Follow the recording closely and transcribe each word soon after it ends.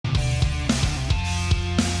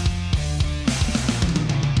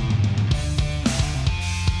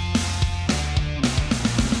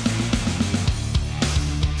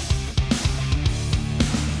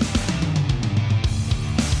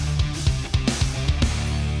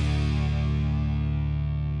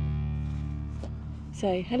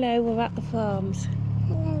Say hello, we're at the farms.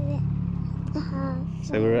 Hello, at the farm.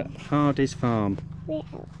 So we're at Hardy's farm. We're at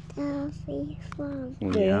the Hardy's farm.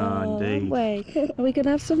 We are indeed. Aren't we? Are we going to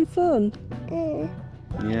have some fun?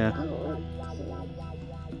 Yeah.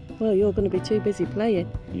 Well, you're going to be too busy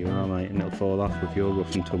playing. You are, mate, and it'll fall off with your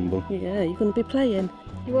rough and tumble. Yeah, you're going to be playing.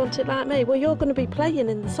 You want it like me? Well, you're going to be playing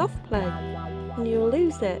in the soft play and you'll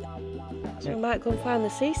lose it. So we might go and find the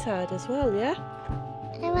seaside as well, yeah?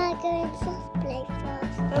 I might go in soft play first.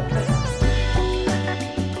 Okay.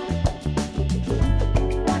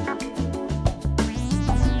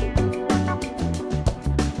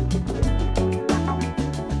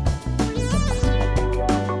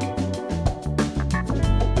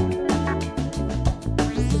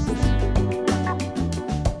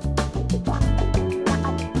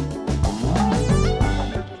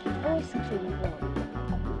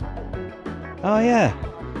 Oh yeah.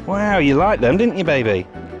 Wow, you liked them, didn't you, baby?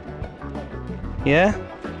 Yeah?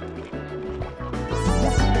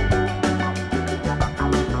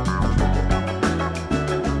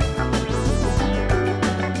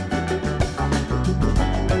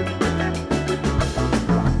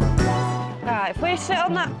 Right, if we sit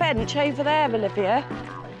on that bench over there, Olivia,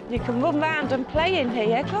 you can run round and play in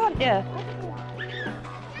here, can't you?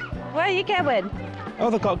 Where are you going? Oh,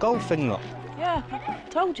 they've got a golf thing, look. Yeah, I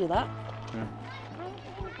told you that. Yeah.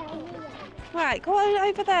 Right, go on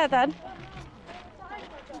over there then.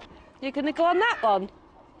 You're going to go on that one?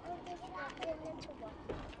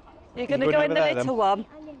 You're going to go in the little one?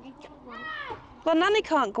 Well, Nanny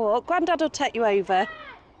can't go up. Grandad will take you over.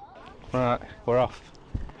 Right, we're off.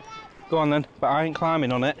 Go on then, but I ain't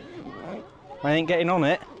climbing on it. I ain't getting on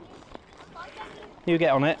it. You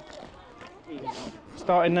get on it.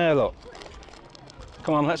 Start in there, look.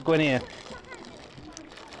 Come on, let's go in here.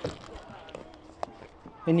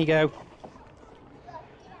 In you go.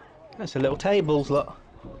 That's the little tables, look.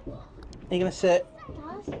 Are you going to sit?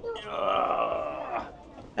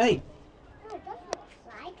 Hey!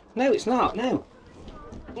 No, it's not, no.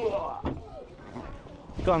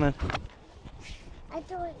 Go on then. I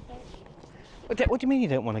don't What do you mean you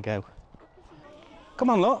don't want to go? Come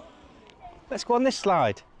on, look. Let's go on this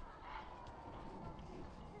slide.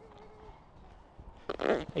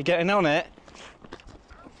 Are you getting on it?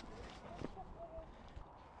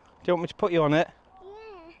 Do you want me to put you on it?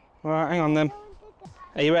 Yeah. Right, hang on then.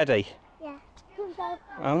 Are you ready? Yeah.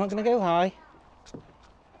 I'm not going to go high.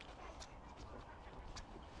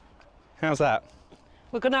 How's that?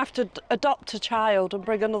 We're going to have to adopt a child and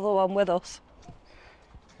bring another one with us.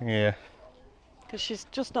 Yeah. Because she's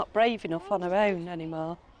just not brave enough on her own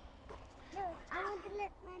anymore. No, I want to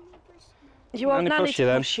let Nanny push me. You want Nanny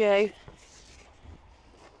to push you?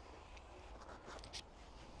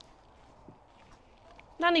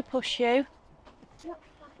 Nanny push you?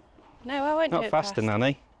 No, I won't do Not it faster,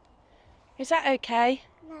 Nanny. Is that okay?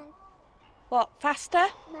 No. What, faster?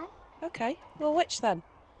 No. Okay, well which then?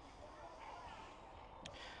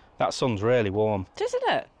 That sun's really warm. Isn't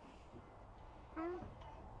it? I want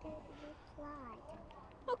to go to the slide.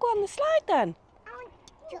 I'll go on the slide then. I want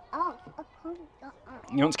to get off. I can't get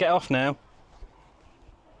off. You want to get off now?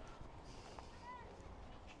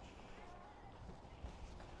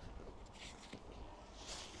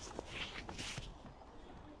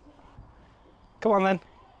 Come on then.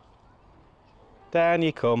 Down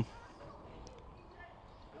you come.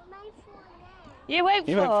 You won't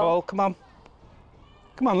You fall. won't fall, come on.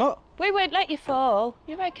 Come on, look. We won't let you fall.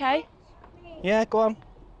 You're okay. Yeah, go on.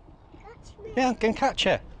 Catch me. Yeah, I can catch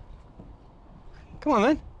you. Come on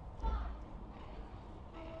then.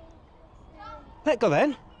 Let go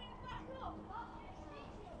then.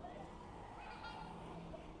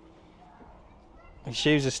 Your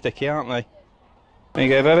shoes are sticky, aren't they? There you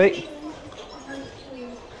go, baby.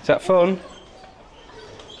 Is that fun?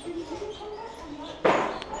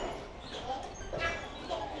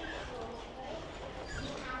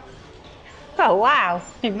 Oh wow,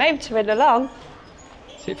 you've motoring along.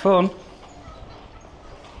 Is it fun?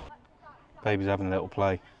 Baby's having a little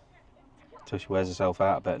play until she wears herself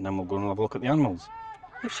out a bit, and then we'll go and have a look at the animals.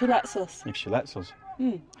 If she lets us. If she lets us.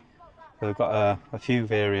 Hmm. So we've got a few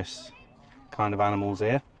various kind of animals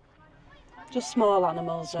here. Just small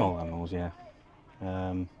animals. Small animals, yeah.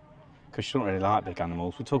 Because she doesn't really like big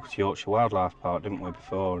animals. We took her to Yorkshire Wildlife Park, didn't we,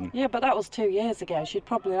 before? And Yeah, but that was 2 years ago. She'd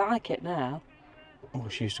probably like it now. oh,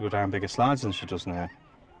 she used to go down bigger slides than she does now.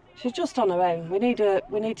 She's just on her own. We need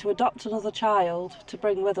to adopt another child to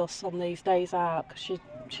bring with us on these days out because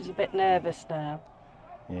she's a bit nervous now.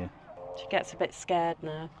 Yeah. She gets a bit scared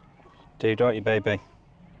now. Do, don't you, baby?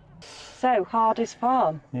 So, Hardy's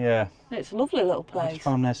Farm. Yeah. It's a lovely little Hardy's place.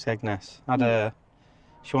 Farm near Skegness. Had a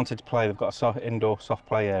she wanted to play. They've got a indoor soft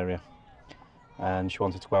play area, and she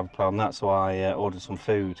wanted to go have a play on that. So I ordered some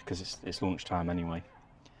food because it's lunchtime anyway.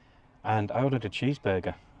 And I ordered a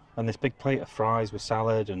cheeseburger, and this big plate of fries with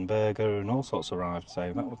salad and burger and all sorts arrived.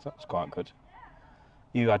 So that was quite good.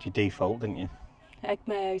 You had your default, didn't you? Egg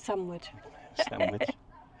mayo sandwich. Sandwich.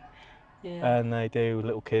 Yeah. And they do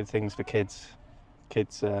little kid things for kids.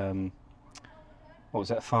 What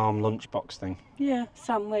was it, a farm lunchbox thing? Yeah,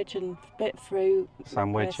 sandwich and a bit of fruit.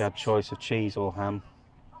 Sandwich, you had choice of cheese or ham.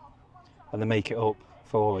 And they make it up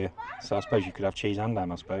for you. So I suppose you could have cheese and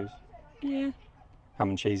ham, I suppose. Yeah. Ham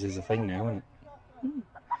and cheese is a thing now, isn't it?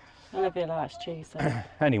 Olivia likes cheese though.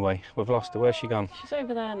 Anyway, we've lost her. Where's she gone? She's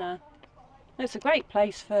over there now. It's a great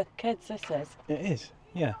place for kids, this is. It is,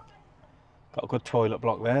 yeah. Got a good toilet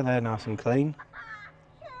block there, they're nice and clean.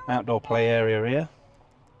 Outdoor play area here.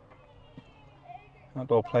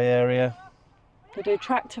 Outdoor play area. They do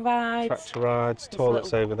tractor rides. Tractor rides, There's a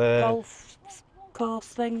toilets little over there. Golf course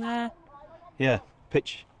thing there. Yeah,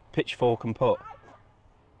 pitchfork and putt.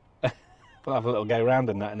 We'll have a little go round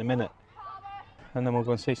in that in a minute. And then we'll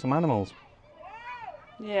go and see some animals.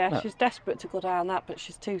 Yeah, No. she's desperate to go down that, but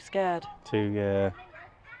she's too scared. To,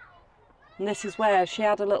 And this is where she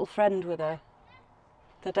had a little friend with her.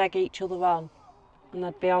 They'd egg each other on, and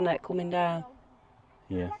they'd be on it coming down.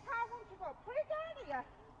 yeah.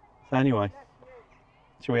 So anyway,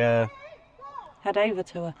 shall we Head over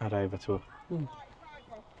to her. head over to her?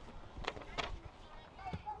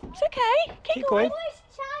 It's okay, keep going.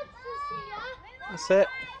 That's it.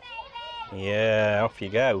 Yeah, off you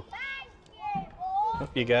go.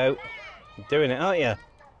 Up you go. You're doing it, aren't you?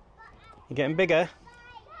 You're getting bigger.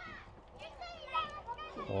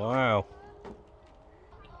 Wow.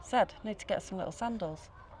 Said, need to get some little sandals.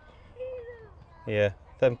 Yeah,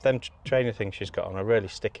 them trainer things she's got on are really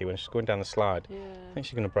sticky when she's going down the slide. Yeah. I think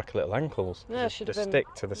she's going to break her little ankles. Yeah, should have been. Stick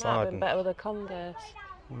to the Might slide. have been better with a Converse.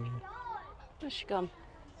 Where's she gone?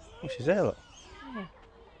 Oh, she's there, look.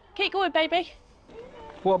 Keep going, baby.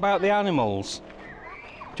 What about the animals?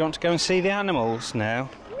 Do you want to go and see the animals now?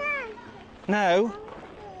 No. No?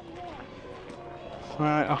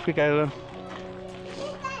 Right, off we go then.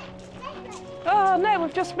 Oh no,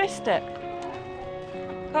 we've just missed it.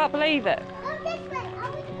 Can't believe it.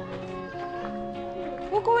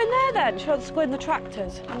 We'll go in there then. She wants to go in the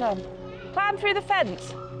tractors. Hang on. Climb through the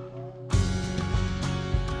fence.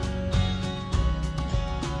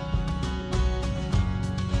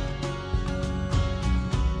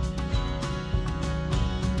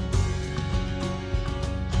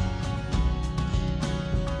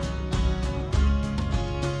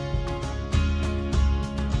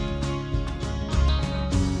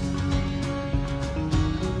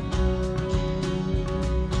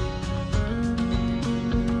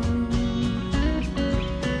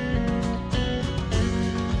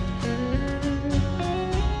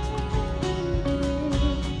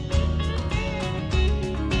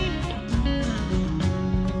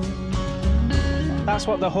 That's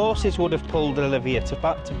what the horses would have pulled, Olivia, to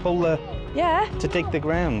pull the... Yeah. To dig the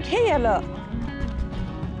ground. Here, look.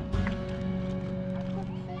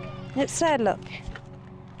 It's there, look.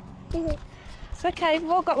 It's okay, we've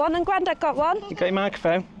all got one and Grandad got one. You got your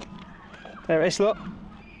microphone? There it is, look.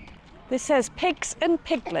 This says pigs and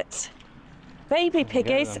piglets. Baby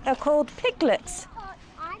piggies are called piglets.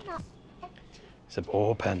 It's a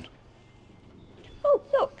ball pen. Oh,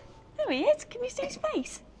 look. There he is. Can you see his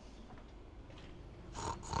face?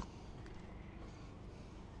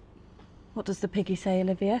 What does the piggy say,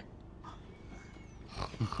 Olivia?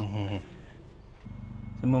 The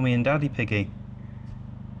mummy and daddy piggy.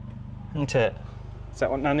 Isn't it? Is that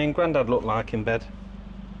what Nanny and Grandad look like in bed?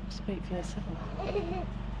 Speak for yourself.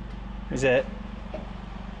 Is it?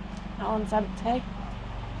 That one's empty.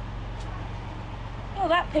 Oh,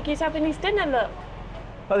 that piggy's having his dinner, look.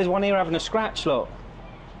 Oh, there's one here having a scratch, look.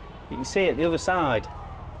 You can see it the other side.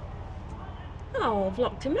 Oh, I've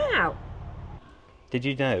locked him out. Did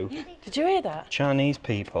you know? Did you hear that? Chinese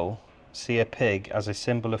people see a pig as a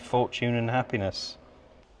symbol of fortune and happiness.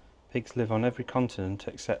 Pigs live on every continent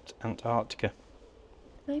except Antarctica.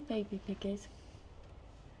 Hey, baby piggies.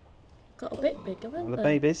 Got a bit bigger, haven't The they?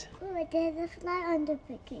 babies. Oh, there's a fly on the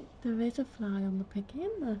piggy. There is a fly on the piggy,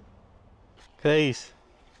 isn't there? These.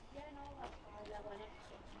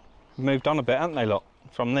 Moved on a bit, haven't they, look,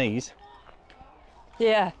 from these?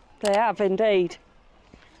 Yeah, they have indeed.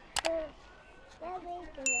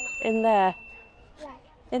 In there.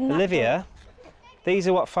 In that Olivia, these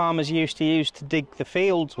are what farmers used to use to dig the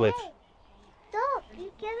fields with. Stop,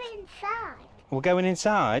 you go inside. We're going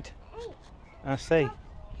inside? I see.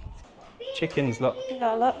 Chickens, look.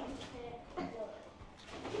 Yeah, look.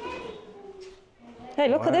 Hey,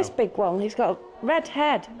 look at Wow. this big one. He's got a red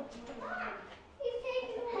head.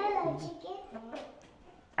 Hello, chicken.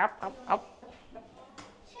 Up, up, up.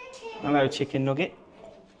 Hello, chicken nugget.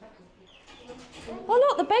 Oh,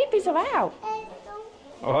 look, the babies are out.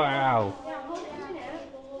 Wow.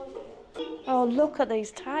 Oh, look at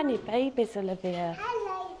these tiny babies, Olivia.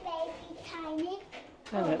 Hello, baby tiny.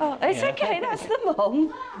 Oh, it's okay, that's the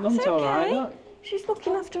mum. Mum's It's all right, okay. look. She's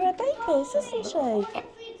looking after her babies, isn't she?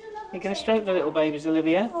 You're going to stroke the little babies,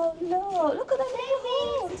 Olivia? Oh, no, look at them little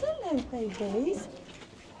horns. Hello, babies.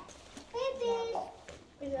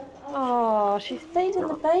 Oh, she's feeding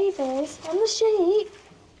the babies and the sheep.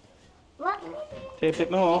 What? Do a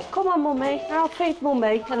bit more. Come on, Mummy. I'll feed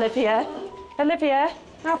Mummy, Olivia. Olivia,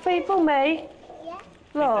 I'll feed Mummy. Yeah.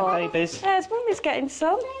 Look. Babies. There's Mummy's getting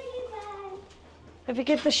some. Have you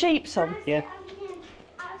give the sheep some? Yeah.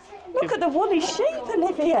 Look at the woolly sheep,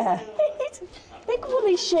 Olivia. Big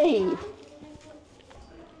woolly sheep.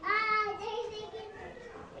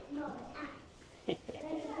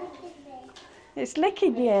 It's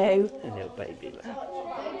licking you. A little baby.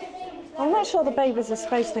 I'm not sure the babies are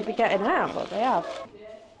supposed to be getting out, but they have.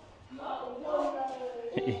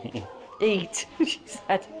 Eat, she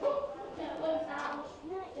said.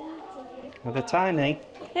 Well, they're tiny.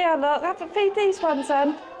 Yeah, look, have to feed these ones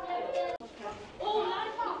then.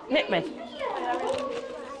 Nick me.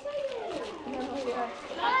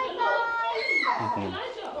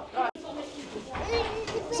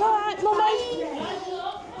 It's all right, Mummy.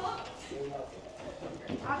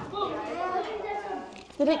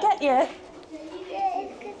 Did it get you?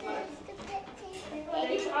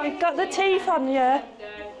 You've got the teeth on you.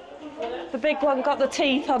 The big one got the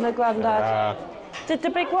teeth on her, Grandad. Did the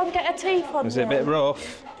big one get her teeth on Was you? it a bit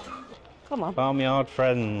rough? Come on. Farmyard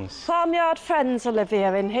friends. Farmyard friends,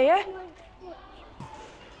 Olivia, in here.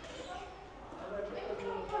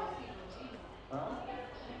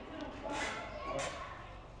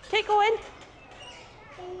 Keep going.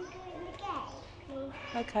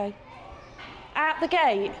 Okay. Out the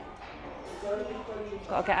gate.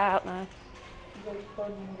 Got to get out now.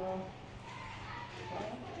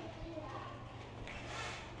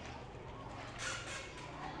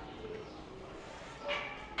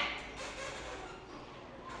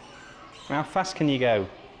 How fast can you go?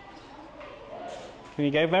 Can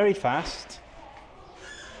you go very fast?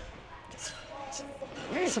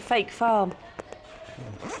 It's a fake farm.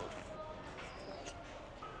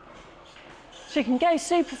 She can go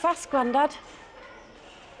super fast, Grandad.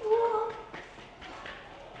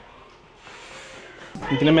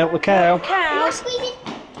 You gonna milk the cow? Cows. They're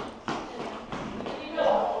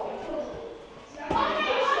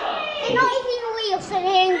not even real, so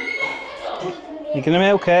they're... You gonna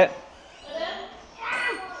milk it?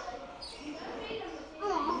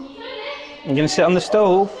 You gonna sit on the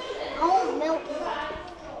stool? Oh, milk.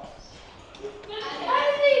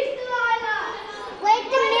 Where's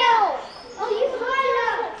the milk? Oh, you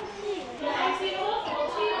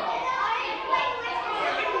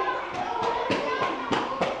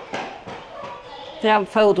They haven't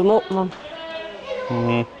filled them up, Mum.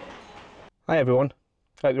 Hi everyone,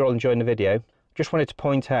 hope you're all enjoying the video. Just wanted to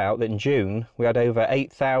point out that in June we had over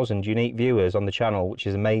 8,000 unique viewers on the channel, which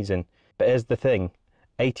is amazing. But here's the thing,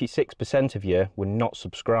 86% of you were not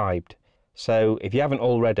subscribed. So if you haven't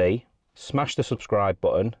already, smash the subscribe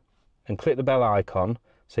button and click the bell icon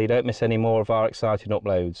so you don't miss any more of our exciting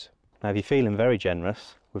uploads. Now if you're feeling very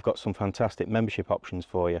generous, we've got some fantastic membership options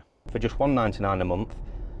for you. For just $1.99 a month,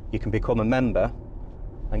 you can become a member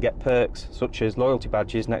and get perks such as loyalty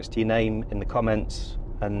badges next to your name in the comments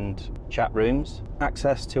and chat rooms,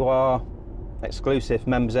 access to our exclusive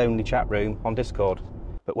members only chat room on Discord.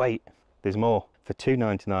 But wait, there's more. For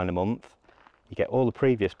 $2.99 a month, you get all the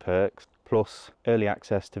previous perks plus early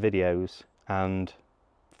access to videos and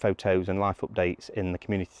photos and life updates in the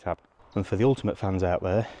community tab. And for the ultimate fans out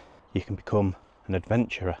there, you can become an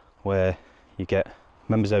adventurer where you get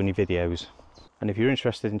members only videos. And if you're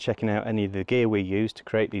interested in checking out any of the gear we use to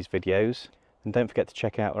create these videos, then don't forget to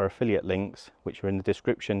check out our affiliate links, which are in the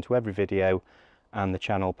description to every video and the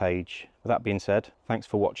channel page. With that being said, thanks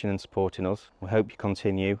for watching and supporting us. We hope you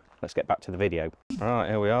continue. Let's get back to the video. Right,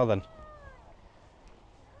 here we are then.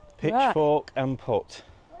 Pitchfork and putt.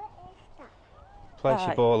 Place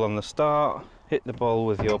your ball on the start, hit the ball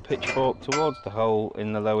with your pitchfork towards the hole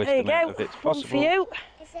in the lowest amount of bits possible. For you.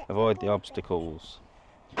 Avoid the obstacles.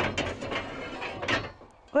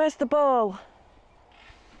 Where's the ball?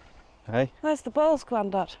 Hey? Where's the balls,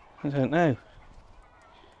 Grandad? I don't know.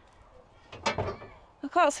 I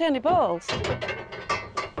can't see any balls.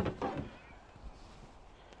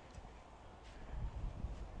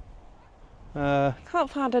 Can't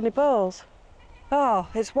find any balls. Oh,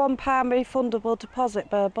 it's £1 refundable deposit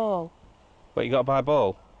per ball. But you got to buy a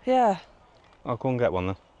ball? Yeah. I'll go and get one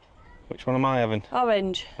then. Which one am I having?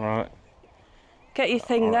 Orange. Right. Get your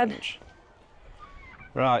thing Orange.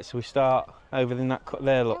 Then. Right, so we start over in that cut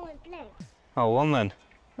there, look. Hole 1 then.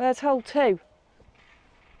 Where's hole 2?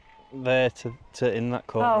 There to in that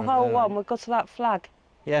corner. Oh, hole 1, we'll go to that flag.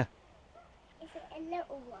 Yeah. Is it a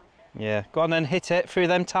little one? Yeah. Go on then, hit it through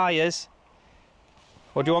them tyres.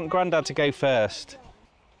 Or do you want Grandad to go first?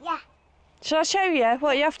 Yeah. Shall I show you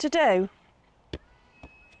what you have to do?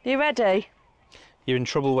 You ready? You're in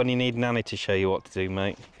trouble when you need Nanny to show you what to do,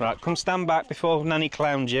 mate. Right, come stand back before Nanny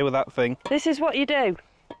clowns you with that thing. This is what you do.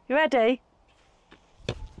 You ready?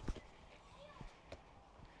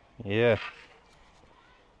 Yeah.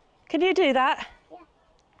 Can you do that? Yeah.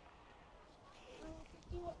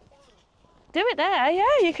 Do it there, yeah,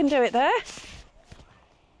 you can do it there.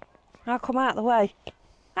 I'll come out of the way.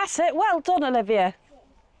 That's it, well done, Olivia.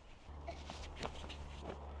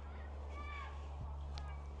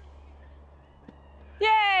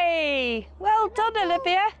 Yay! Well done,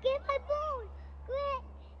 Olivia. Get my ball. Quick.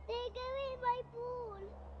 They're going my ball.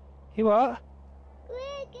 You what?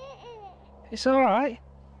 Quick, get it. It's all right.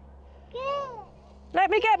 Get it. Let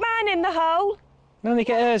me get mine in the hole. Nanny,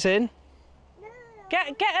 get hers in. No.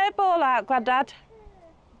 Get her ball out, Grandad.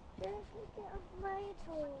 Don't get off my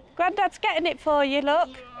toy. Grandad's getting it for you, look.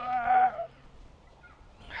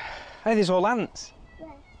 Hey, there's all ants. Yeah.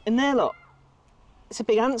 In there, look. It's a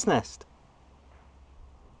big ant's nest.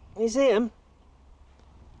 You see them?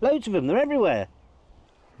 Loads of them, they're everywhere.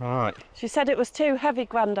 Right. She said it was too heavy,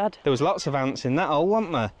 Grandad. There was lots of ants in that hole,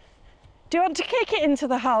 wasn't there? Do you want to kick it into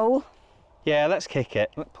the hole? Yeah, let's kick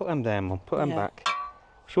it. Put them down, Mum. Put them Yeah. back.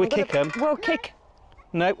 Shall we kick them? We'll kick.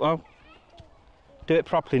 No, well, do it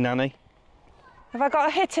properly, Nanny. Have I got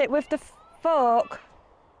to hit it with the fork?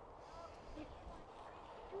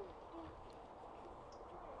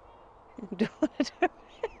 Do you want to do it?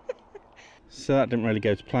 So that didn't really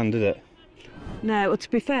go to plan, did it? No, well, to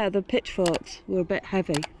be fair, the pitchforks were a bit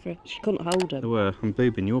heavy. She couldn't hold They them. were. I'm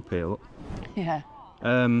boobing your peel. Yeah.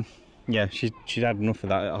 Yeah, she'd had enough of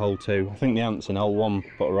that at hole 2. I think the ants in hole 1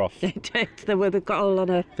 put her off. They did. They've got all on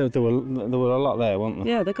a... There were a lot there, weren't there?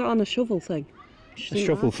 Yeah, they got on a shovel thing. She A didn't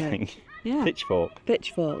shovel like it. thing. Yeah. Pitchfork.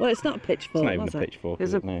 Pitchfork. Well, it's not a pitchfork, It's not even was a it? pitchfork, It's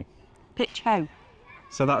is a it? No. pitch hoe.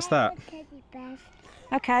 So that's that. Teddy bears.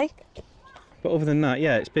 Okay. But other than that,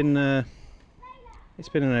 yeah, it's been an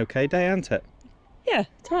okay day, hasn't it? Yeah,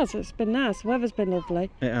 it has. It's been nice. The weather's been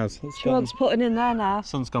lovely. It has. It's She wants putting in there now.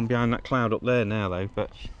 Sun's gone behind that cloud up there now, though.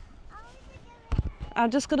 But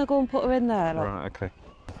I'm just going to go and put her in there. Look. right, okay.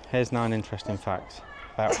 Here's 9 interesting facts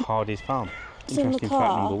about Hardy's Farm. It's in the Interesting fact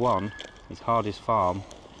car. number 1 is Hardy's Farm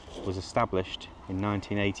was established in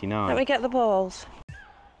 1989. Let me get the balls.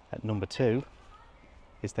 At number 2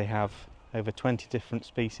 is they have over 20 different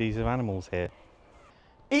species of animals here.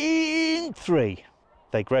 In 3,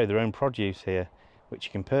 they grow their own produce here, which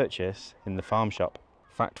you can purchase in the farm shop.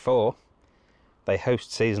 Fact 4, they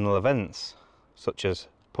host seasonal events such as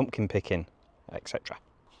pumpkin picking, etc.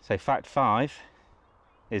 So fact 5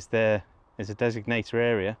 is there is a designated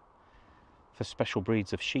area for special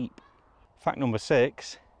breeds of sheep. Fact number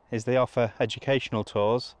 6 is they offer educational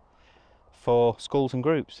tours for schools and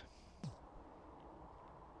groups.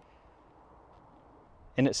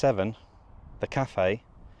 In at 7, the cafe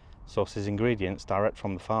sources ingredients direct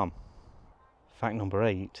from the farm. Fact number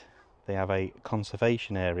 8, they have a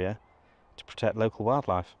conservation area to protect local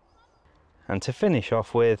wildlife. And to finish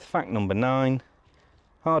off with fact number 9,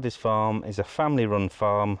 Hardy's Farm is a family-run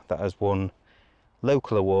farm that has won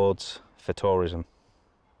local awards for tourism.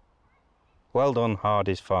 Well done,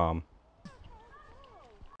 Hardy's Farm.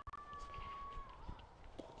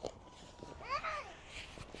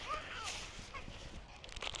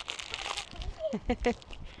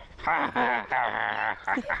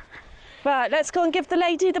 Right, let's go and give the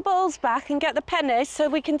lady the balls back and get the pennies so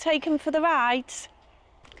we can take them for the rides.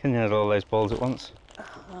 Can you have all those balls at once? Oh,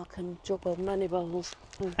 I can juggle many balls.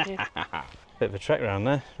 Thank you. Bit of a trek around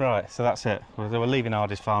there. Right, so that's it. We're leaving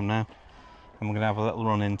Hardy's Farm now, and we're going to have a little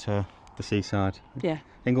run into the seaside. Yeah,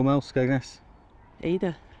 Ingoldmells, Skegness.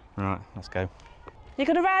 either. Right, let's go. You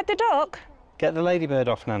going to ride the duck? Get the ladybird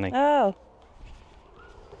off, Nanny. Oh,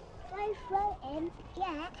 Don't throw him.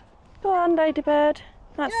 Yeah. go on, ladybird.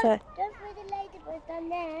 That's it. Don't throw the ladybird down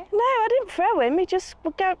there. No, I didn't throw him. He just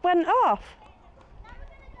went off.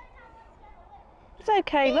 It's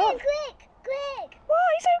okay, look. Quick, quick. What?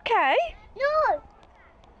 He's okay. No.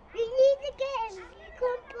 You need to get him. You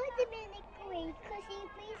can't put him in the crate because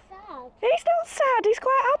he'll be sad. He's not sad. He's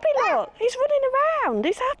quite happy, look. He's running around.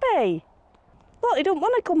 He's happy. Look, he don't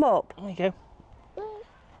want to come up. There you go.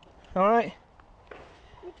 Alright?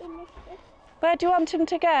 Where do you want him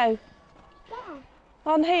to go?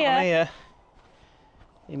 On here? On here.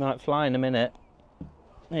 He might fly in a minute.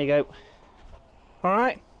 There you go.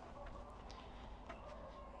 Alright?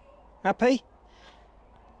 Happy?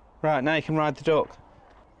 Right, now you can ride the duck.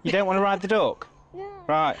 You don't want to ride the duck? No.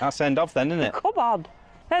 Right, that's end off then, isn't it? Come on.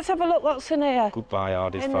 Let's have a look what's in here. Goodbye,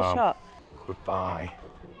 Hardy's In farm. the shop. Goodbye,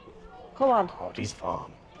 Come on. Hardy's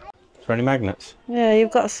farm. Is there any magnets? Yeah,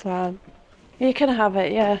 you've got a slime. You can have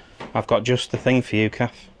it, yeah. I've got just the thing for you,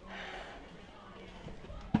 Kath.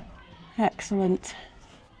 Excellent.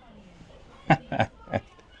 Well,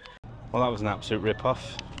 that was an absolute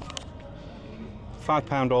rip-off.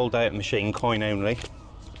 £5 all day at machine, coin only.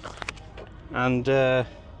 And, yeah,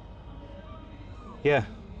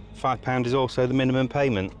 £5 is also the minimum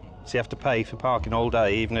payment. So you have to pay for parking all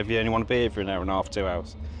day, even if you only want to be here for an hour and a half, 2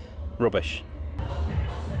 hours. Rubbish.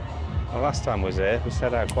 Well, last time I was here, we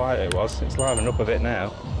said how quiet it was. It's livening up a bit now.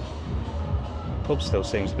 The pub still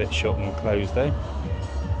seems a bit shut and closed though.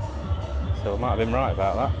 So I might have been right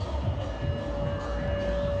about that.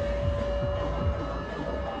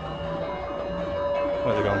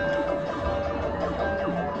 Where have they gone?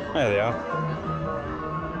 There they are.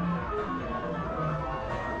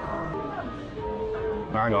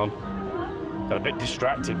 Hang on. Got a bit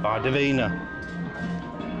distracted by Davina.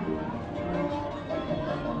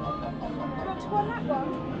 Which one, that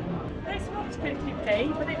one? This one's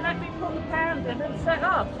 50p, but it let me put the pound in and set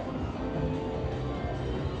off.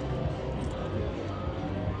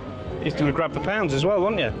 He's going to grab the pounds as well,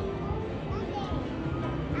 weren't you?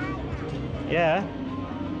 Yeah.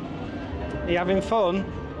 Are you having fun?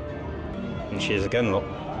 And she is again, look.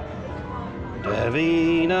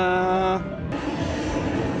 Davina.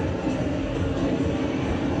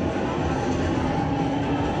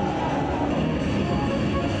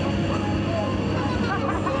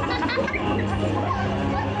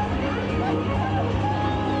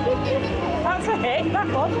 That's a hit, that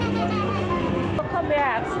one. Look on the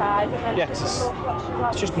outside. And then Yes,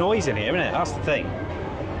 it's just noise in here, isn't it? That's the thing.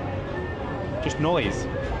 Just noise.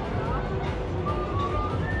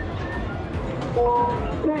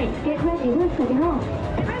 Right, get ready, we're setting off.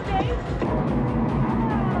 Ready?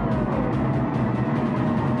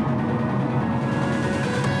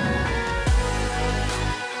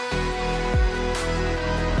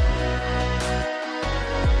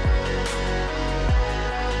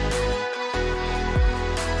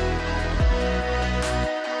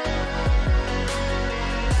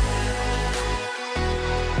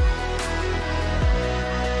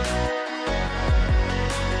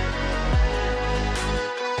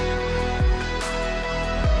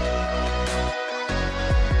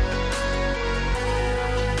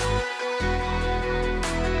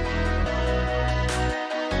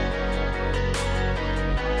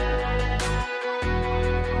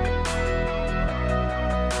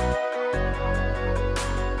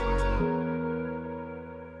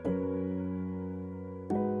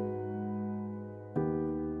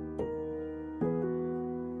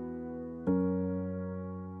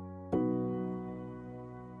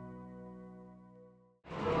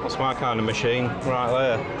 That's my kind of machine, right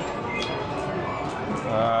there.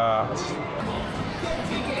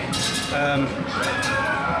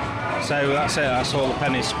 So that's it, that's all the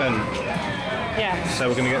pennies spent. Yeah. So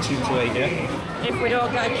we're going to get something to eat, yeah? If we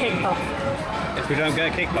don't get a kick-off. If we don't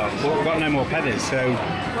get a kick-off, but we've got no more pennies, so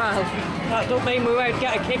Well, that don't mean we won't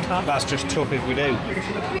get a kick-off. that's just tough if we do.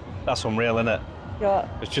 That's unreal, isn't it? Yeah.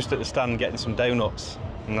 I was just at the stand getting some donuts,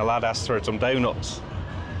 and the lad asked for some donuts.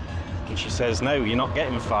 And she says, no, you're not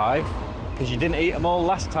getting 5, because you didn't eat them all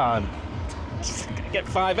last time. Get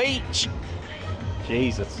 5 each.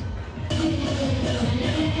 Jesus.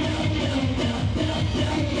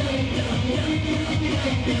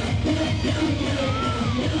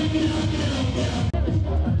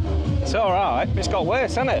 It's all right. It's got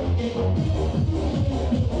worse, hasn't it?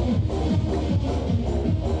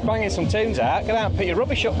 Banging some tunes out. Get out and pick your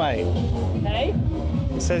rubbish up, mate. Hey?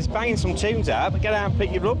 It says banging some tunes out, but get out and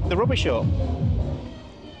pick your the rubbish up.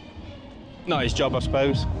 Not his job, I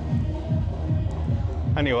suppose.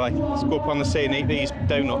 Anyway, let's go up on the sea and eat these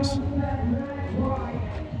donuts.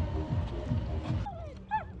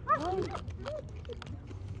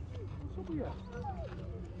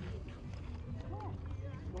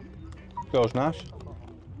 Goes nice.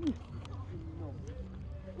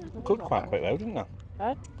 Cooked quite quick though, didn't it?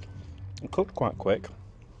 Huh? It cooked quite quick.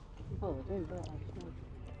 Oh, I do, don't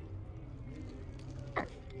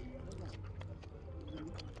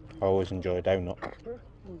I always enjoy a donut.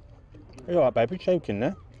 You alright, baby? Choking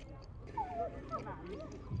there?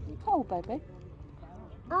 Oh, baby.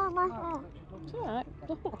 Oh, my God. It's alright,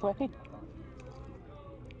 don't worry.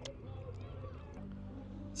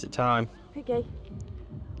 Is it time? Piggy, did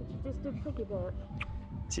you just do piggy bit?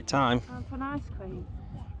 Is it time? Time for an ice cream.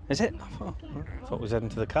 Is it? I thought we was heading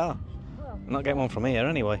to the car. I'm not getting one from here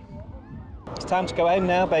anyway. It's time to go home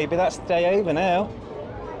now, baby. That's the day over now.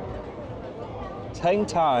 It's home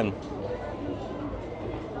time.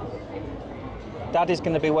 Daddy's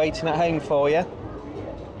going to be waiting at home for you.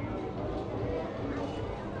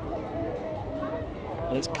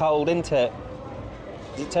 And it's cold, isn't it?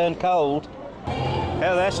 Has it turned cold?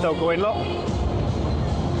 Yeah, they're still going, look.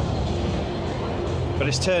 But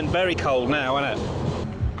it's turned very cold now, isn't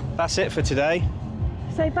it? That's it for today.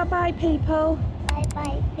 Say bye-bye, people.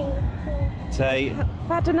 Bye-bye, people. Say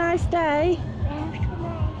Had a nice day. Have a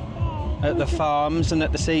nice day. at the farms and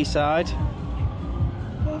at the seaside.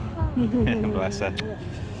 Bless her.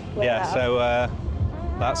 Yeah, so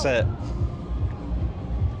that's it.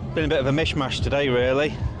 Been a bit of a mishmash today,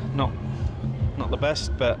 really. Not the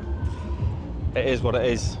best, but it is what it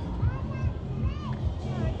is.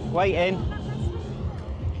 Waiting.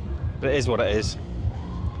 But it is what it is.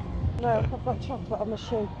 No, I've got chocolate on my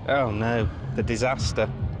shoe. Oh no, the disaster.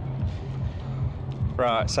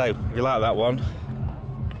 Right, so if you like that one,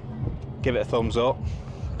 give it a thumbs up.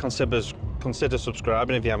 Consider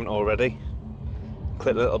subscribing if you haven't already.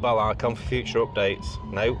 Click the little bell icon for future updates.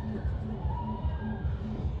 No.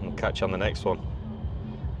 We'll catch you on the next one.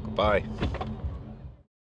 Goodbye.